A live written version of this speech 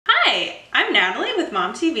Hi, I'm Natalie with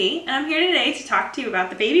Mom TV, and I'm here today to talk to you about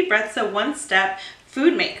the Baby Brezza one-step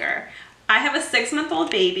food maker. I have a 6-month-old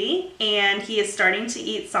baby, and he is starting to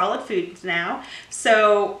eat solid foods now,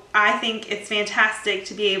 so I think it's fantastic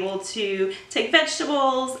to be able to take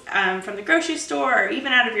vegetables from the grocery store or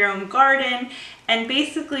even out of your own garden and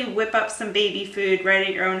basically whip up some baby food right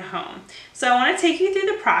at your own home. So I want to take you through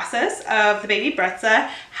the process of the Baby Brezza,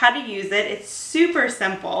 how to use it. It's super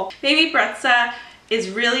simple. Baby Brezza is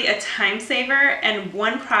really a time saver and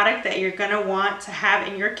one product that you're going to want to have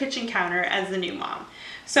in your kitchen counter as a new mom.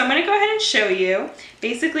 So I'm going to go ahead and show you.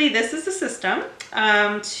 Basically, this is the system.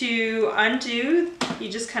 To undo, you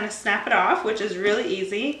just kind of snap it off, which is really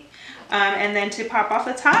easy. And then to pop off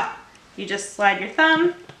the top, you just slide your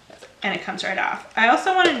thumb and it comes right off. I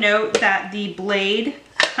also want to note that the blade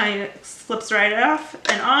kind of slips right off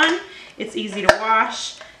and on. It's easy to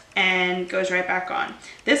wash and goes right back on.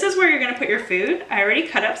 This is where you're going to put your food. I already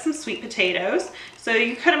cut up some sweet potatoes, so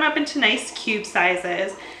you cut them up into nice cube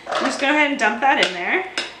sizes. I'm just going to go ahead and dump that in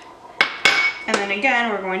there, and then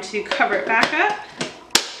again we're going to cover it back up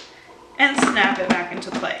and snap it back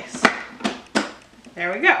into place.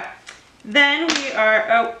 There we go. Then we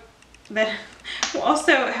are, that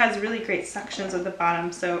also has really great suctions at the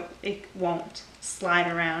bottom, so it won't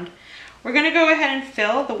slide around. We're going to go ahead and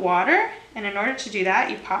fill the water, and in order to do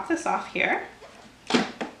that, you pop this off here,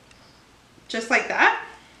 just like that.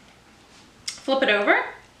 Flip it over,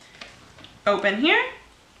 open here,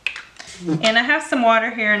 and I have some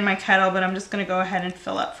water here in my kettle, but I'm just going to go ahead and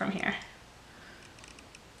fill up from here.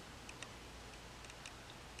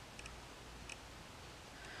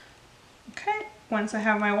 Okay, once I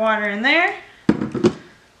have my water in there, I'm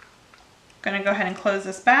going to go ahead and close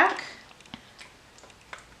this back.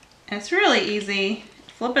 And it's really easy.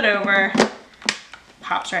 Flip it over,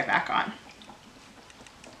 pops right back on.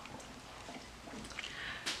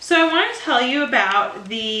 So I want to tell you about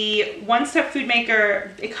the one-step food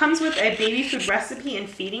maker. It comes with a baby food recipe and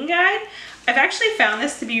feeding guide. I've actually found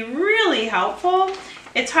this to be really helpful.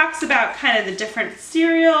 It talks about kind of the different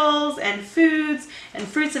cereals and foods and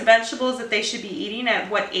fruits and vegetables that they should be eating at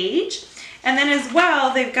what age. And then as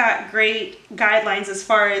well, they've got great guidelines as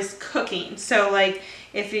far as cooking. So like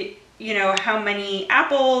if you know how many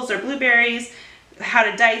apples or blueberries, how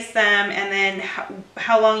to dice them, and then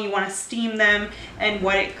how long you want to steam them and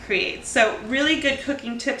what it creates. So really good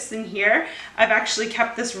cooking tips in here. I've actually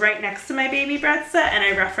kept this right next to my Baby Brezza and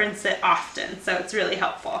I reference it often, so it's really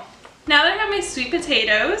helpful. Now that I have my sweet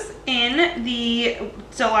potatoes in the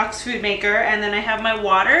Deluxe food maker, and then I have my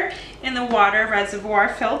water in the water reservoir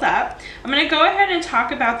filled up, I'm going to go ahead and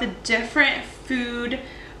talk about the different food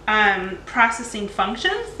processing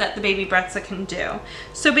functions that the Baby Brezza can do.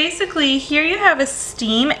 So basically here you have a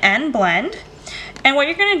steam and blend, and what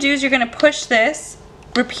you're going to do is you're going to push this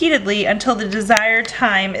repeatedly until the desired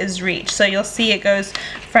time is reached. So you'll see it goes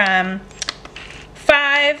from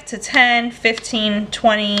 5 to 10, 15,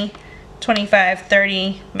 20, 25,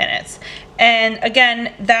 30 minutes. And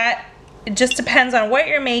again, that it just depends on what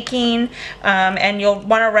you're making, and you'll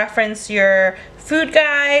want to reference your food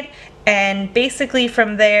guide, and basically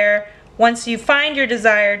from there, once you find your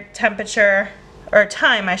desired temperature, or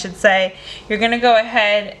time I should say, you're going to go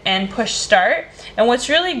ahead and push start. And what's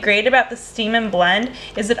really great about the steam and blend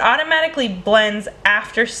is it automatically blends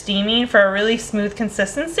after steaming for a really smooth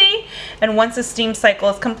consistency, and once the steam cycle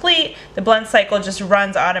is complete, the blend cycle just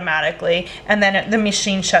runs automatically, and then the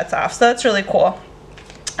machine shuts off. So that's really cool.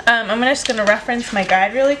 I'm just going to reference my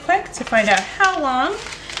guide really quick to find out how long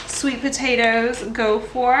sweet potatoes go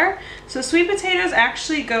for. So sweet potatoes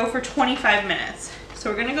actually go for 25 minutes. So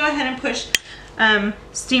we're going to go ahead and push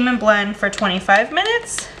steam and blend for 25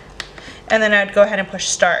 minutes, and then I'd go ahead and push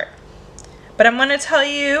start. But I'm going to tell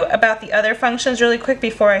you about the other functions really quick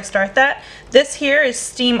before I start that. This here is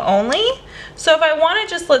steam only. So if I want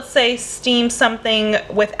to just, let's say, steam something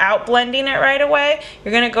without blending it right away,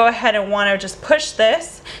 you're going to go ahead and want to just push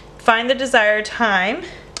this, find the desired time,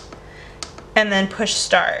 and then push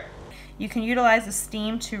start. You can utilize the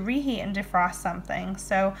steam to reheat and defrost something.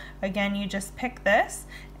 So again, you just pick this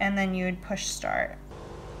and then you would push start.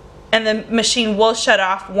 And the machine will shut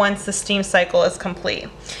off once the steam cycle is complete.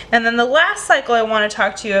 And then the last cycle I want to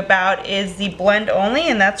talk to you about is the blend only,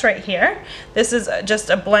 and that's right here. This is just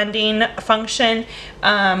a blending function.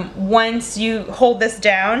 Once you hold this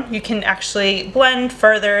down, you can actually blend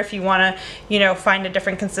further if you want to, find a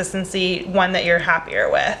different consistency, one that you're happier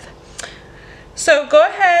with. So go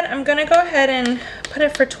ahead, I'm going to go ahead and put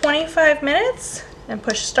it for 25 minutes and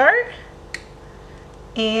push start.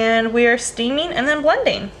 And we are steaming and then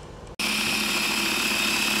blending.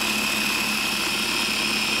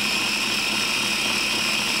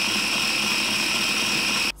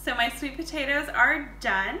 sweet potatoes are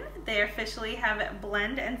done. They officially have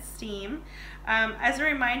blend and steam. As a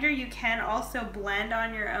reminder, you can also blend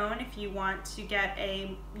on your own if you want to get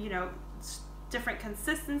a, different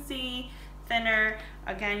consistency, thinner.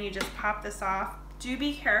 Again, you just pop this off. Do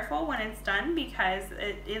be careful when it's done because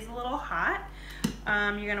it is a little hot.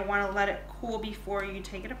 You're going to want to let it cool before you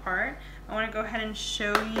take it apart. I want to go ahead and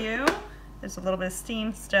show you. There's a little bit of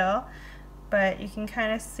steam still, but you can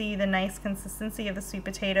kind of see the nice consistency of the sweet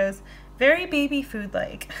potatoes. Very baby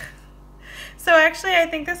food-like. So actually, I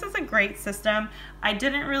think this is a great system. I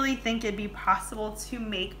didn't really think it'd be possible to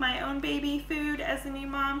make my own baby food as a new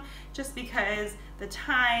mom, just because the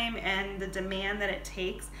time and the demand that it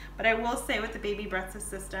takes. But I will say with the Baby Brezza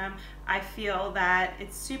system, I feel that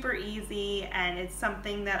it's super easy and it's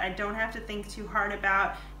something that I don't have to think too hard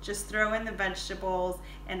about. Just throw in the vegetables,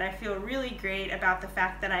 and I feel really great about the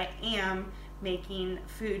fact that I am making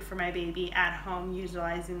food for my baby at home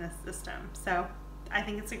utilizing this system. So I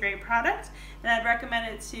think it's a great product, and I'd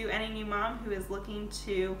recommend it to any new mom who is looking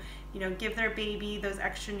to, give their baby those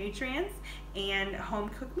extra nutrients and home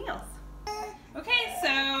cooked meals. Okay,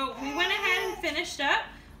 so we went ahead and finished up.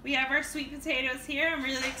 We have our sweet potatoes here. I'm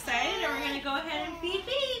really excited, and we're gonna go ahead and feed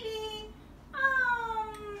baby.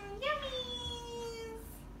 Oh, yummies!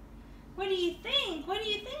 What do you think? What do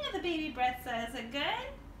you think of the Baby Brezza? Is it good?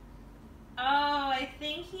 Oh, I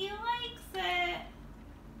think he likes it.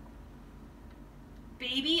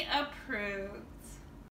 Baby approved.